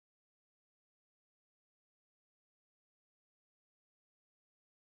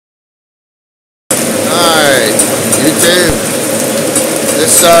YouTube.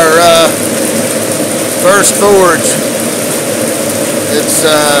 This is our first forge. It's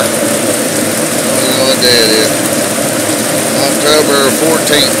I don't know what day it is. October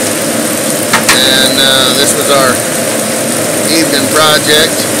 14th. And this was our evening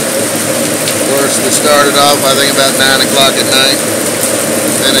project. Of course, we started off I think about 9 o'clock at night,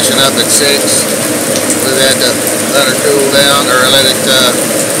 finishing up at 6. We had to let her cool down, or let it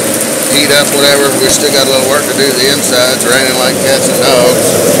heat up, whatever. We still got a little work to do to the inside. It's raining like cats and dogs.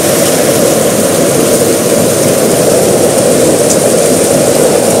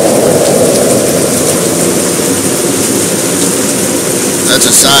 That's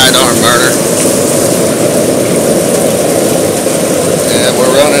a side arm burner. And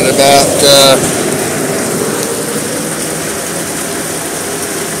we're running about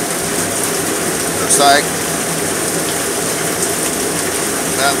looks like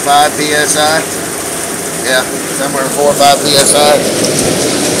about 5 psi. Yeah, somewhere 4 or 5 psi.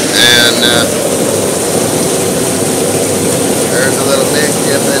 And there's a little big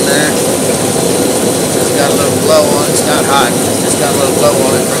dip in there. Just got a little glow on it. It's not hot. Just got a little glow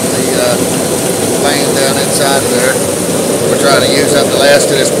on it from the flame down inside of there. We're trying to use up the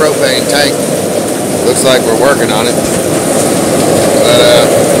last of this propane tank. Looks like we're working on it. But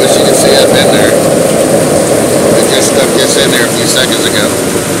wish you could see up in there. We just stuck this in there a few seconds ago.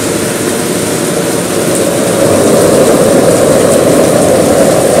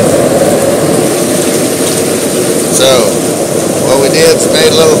 So what we did is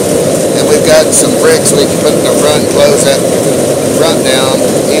made a little, and we've got some bricks we can put in the front and close that front down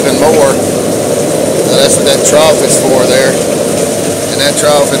even more. So that's what that trough is for there. And that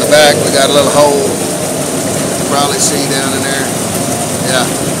trough in the back, we got a little hole. You can probably see down in there. Yeah,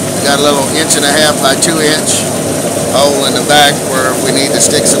 we got a little 1.5 by 2 inch hole in the back where if we need to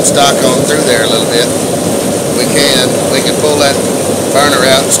stick some stock on through there a little bit, we can. We can pull that burner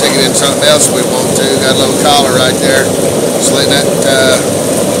out and stick it in something else if we want to. Got a little collar right there. That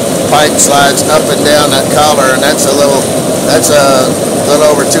pipe slides up and down that collar, and that's a little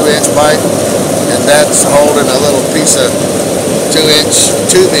over 2 inch pipe, and that's holding a little piece of 2 inch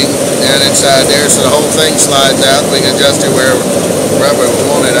tubing down inside there, so the whole thing slides out. We can adjust it wherever we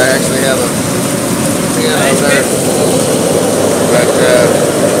want it. I actually have a pin over there. But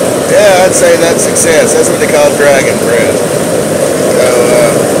yeah, I'd say that's success. That's what they call dragon bread. So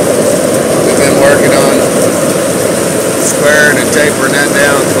we've been working on squaring and tapering that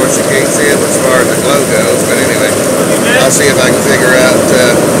down. Of course, you can't see it as far as the glow goes, but anyway, I'll see if I can figure out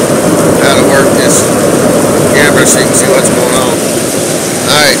how to work this camera so you can see what's going on.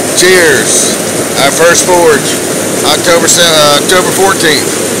 Alright, cheers. Our first forge, October 14th.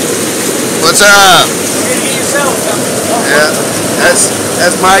 What's up? Yeah, that's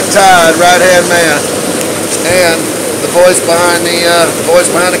Mike Todd, right-hand man, and the voice behind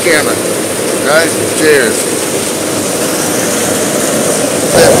the camera. Right? Cheers.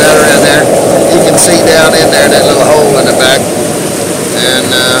 Bit better in there. You can see down in there that little hole in the back. And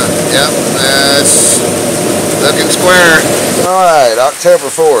yep, that's looking square. Alright, October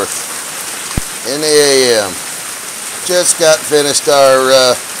 4th in the AM. Just got finished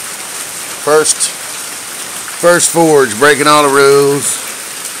our first forge, breaking all the rules,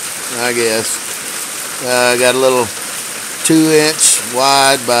 I guess. Got a little 2 inch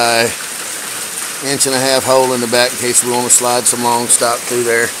wide by 1.5 inch hole in the back in case we want to slide some long stock through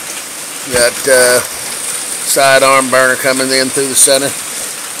there. Got side arm burner coming in through the center.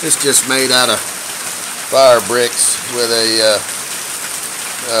 It's just made out of FireBricks with a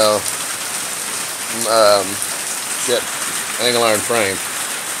angle iron frame.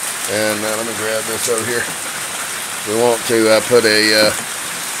 And let me grab this over here. We want to put a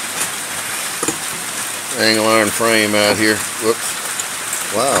angle iron frame out here. Whoops.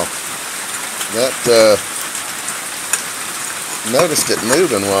 Wow. That noticed it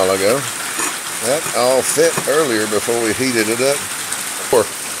moving a while ago. That all fit earlier before we heated it up. Or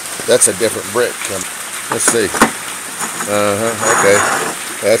that's a different brick. Let's see. Okay.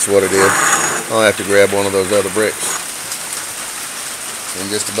 That's what it is. I'll have to grab one of those other bricks. And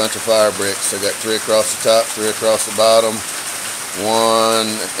just a bunch of FireBricks. I got 3 across the top, 3 across the bottom,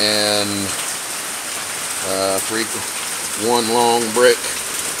 1 long brick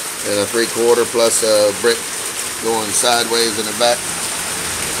and a 3/4 plus a brick going sideways in the back.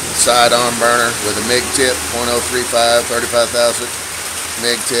 Side arm burner with a MIG tip, 0.035, 35,000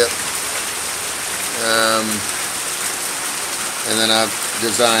 MIG tip. And then I've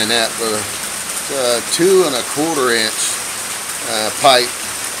designed that with a 2 1/4 inch pipe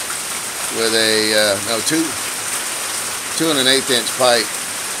with a 2 1/8 inch pipe.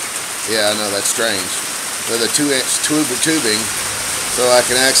 Yeah, I know that's strange. with a 2-inch tubing, so I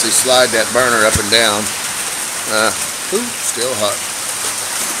can actually slide that burner up and down. Still hot.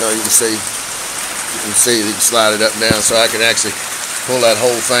 So you can see you can slide it up and down, so I can actually pull that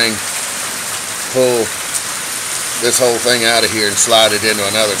whole thing, pull this whole thing out of here and slide it into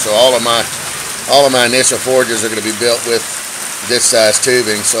another. So all of my initial forges are going to be built with this size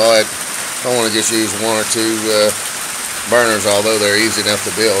tubing, so I want to just use 1 or 2 burners, although they're easy enough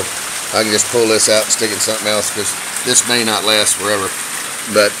to build. I can just pull this out and stick it in something else, because this may not last forever.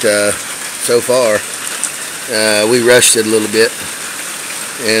 But so far we rushed it a little bit,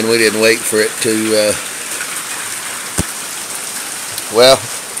 and we didn't wait for it to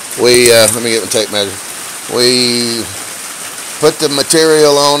let me get my tape measure. We put the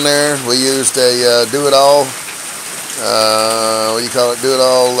material on there. We used a do-it-all,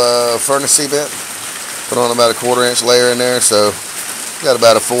 do-it-all furnace cement. Put on about a 1/4 inch layer in there, so got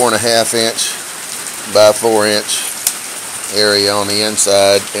about a 4.5 inch by 4 inch area on the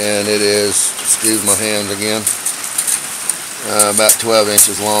inside, and it is, excuse my hands again, about 12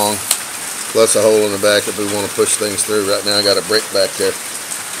 inches long, plus a hole in the back if we want to push things through. Right now I got a brick back there.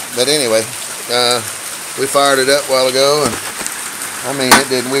 But anyway, we fired it up a while ago, and I mean, it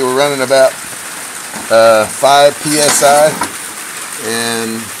did. We were running about 5 psi,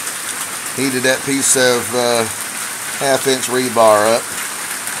 and heated that piece of 1/2 inch rebar up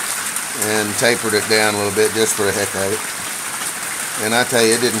and tapered it down a little bit just for the heck of it. And I tell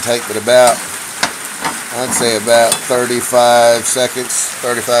you, it didn't take but about, I'd say about 35 seconds,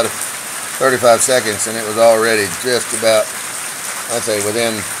 35 seconds, and it was already just about, I'd say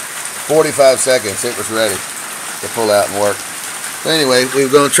within 45 seconds it was ready to pull out and work. So anyway, we're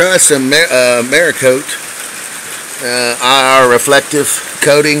going to try some Miracoat IR reflective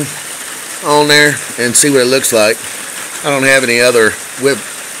coating on there and see what it looks like. I don't have any other whip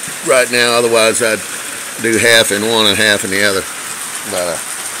right now, otherwise I'd do half in one and half in the other. But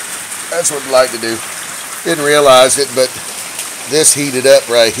that's what I'd like to do. Didn't realize it, but this heated up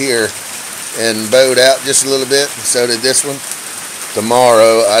right here and bowed out just a little bit. So did this one.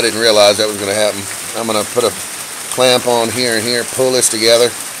 Tomorrow, I didn't realize that was going to happen. I'm going to put a clamp on here and here, pull this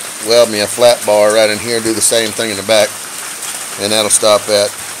together, weld me a flat bar right in here, do the same thing in the back, and that'll stop that.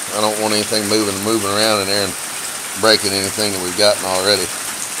 I don't want anything moving around in there and breaking anything that we've gotten already.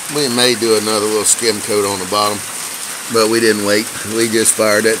 We may do another little skim coat on the bottom, but we didn't wait. We just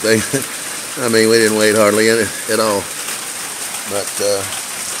fired that thing. I mean, we didn't wait hardly at all. But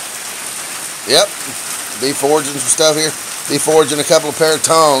yep, deforging some stuff here. Deforging a couple of pair of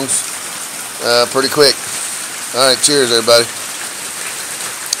tongs pretty quick. Alright, cheers everybody.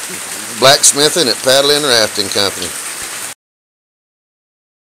 Blacksmithing at Paddling Rafting Company.